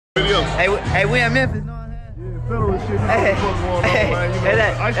Hey, we in Memphis, know what I'm saying? Yeah, federal shit, you know what the fuck going on, man. You know,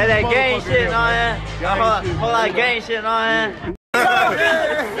 that gang shit, know what I'm saying? Whole lot of gang shit, know what I'm saying?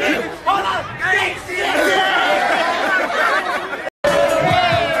 Whole lot of gang shit!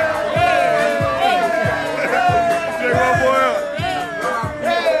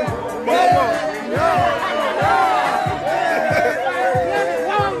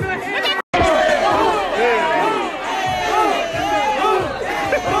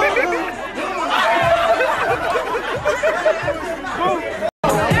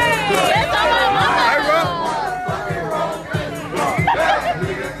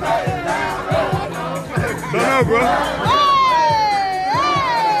 Bro.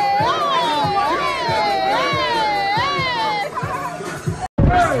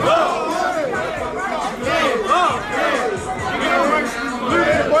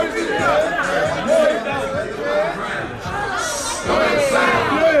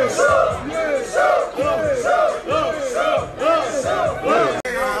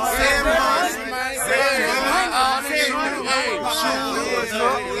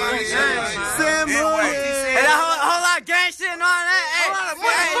 Gang shit and all that.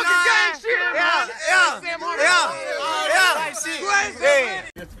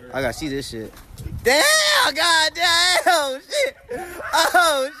 I gotta see this shit. Damn, goddamn, shit.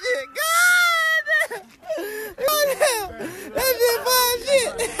 Oh, shit, goddamn. Goddamn. That shit fun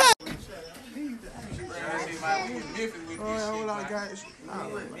shit.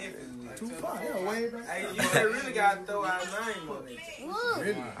 Too far, yeah, way back. Hey, you really gotta throw our name on it.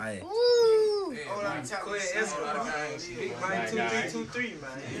 Really? Hey. Hold on, Big Mike 2323,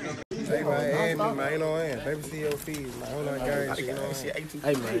 man. Hey, man, you know what I'm saying? Baby, see your fees, man. Whole lot of gang shit, you know.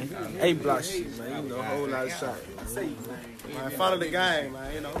 Hey, man. Hey, block shit, man. You know, a whole lot of shot. Man, follow the gang,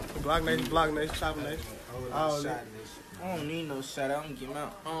 man. You know, Block Nation, Chopper Nation. All that. I don't need no shot. I don't get my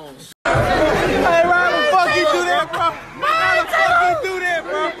own shit. Hey, why the fuck you do that, bro? Why the fuck you do that,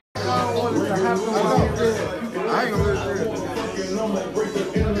 bro? I ain't gonna listen to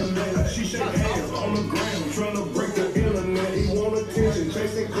it. She shake hands on the ground, trying to break the internet. He want attention,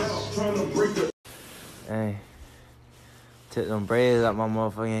 chasing clouds, trying to break the. Hey, took them braids out my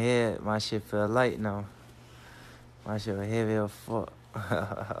motherfucking head. My shit feel light now. My shit was heavy as fuck.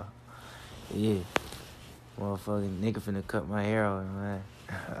 Yeah. Motherfucking nigga finna cut my hair off, man.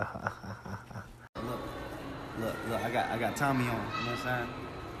 Look, I got Tommy on, you know what I'm saying?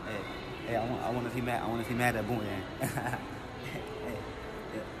 Hey, I want to see mad. I want to see mad at Boonk. Hey,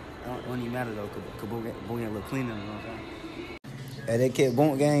 I don't even matter though, cause Boonk a little cleaner, you know what I'm saying? Hey, they kicked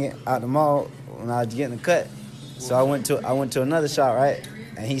Boonk gang out the mall when I was getting the cut. So I went to another shop, right?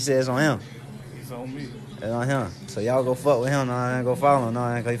 And he said it's on him. It's on me. It's on him. So y'all go fuck with him, and go follow him,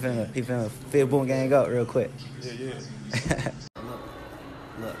 cause he finna fill Boonk gang up real quick. Yeah.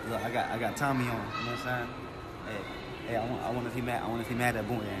 Look, I got Tommy on, you know what I'm saying? Hey, I want to see mad. I want to see mad at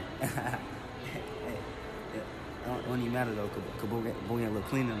Boonk gang. I don't even matter though, cause Boonk a little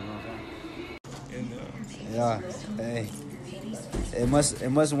cleaner, you know what I'm saying? Yeah. Hey, it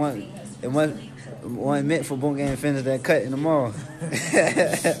must want meant for Boonk gang to finish that cut in the mall.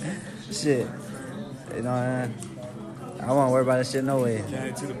 Shit, you know what I mean? I won't worry about that shit no way. Got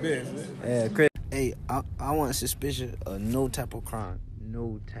it to the best. Yeah, Chris. Hey, I want suspicion of no type of crime.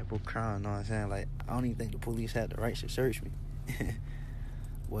 No type of crime, you know what I'm saying? Like, I don't even think the police had the right to search me.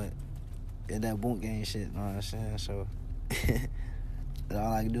 But it's that Boonk gang shit, you know what I'm saying? So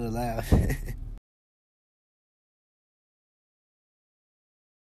all I can do is laugh.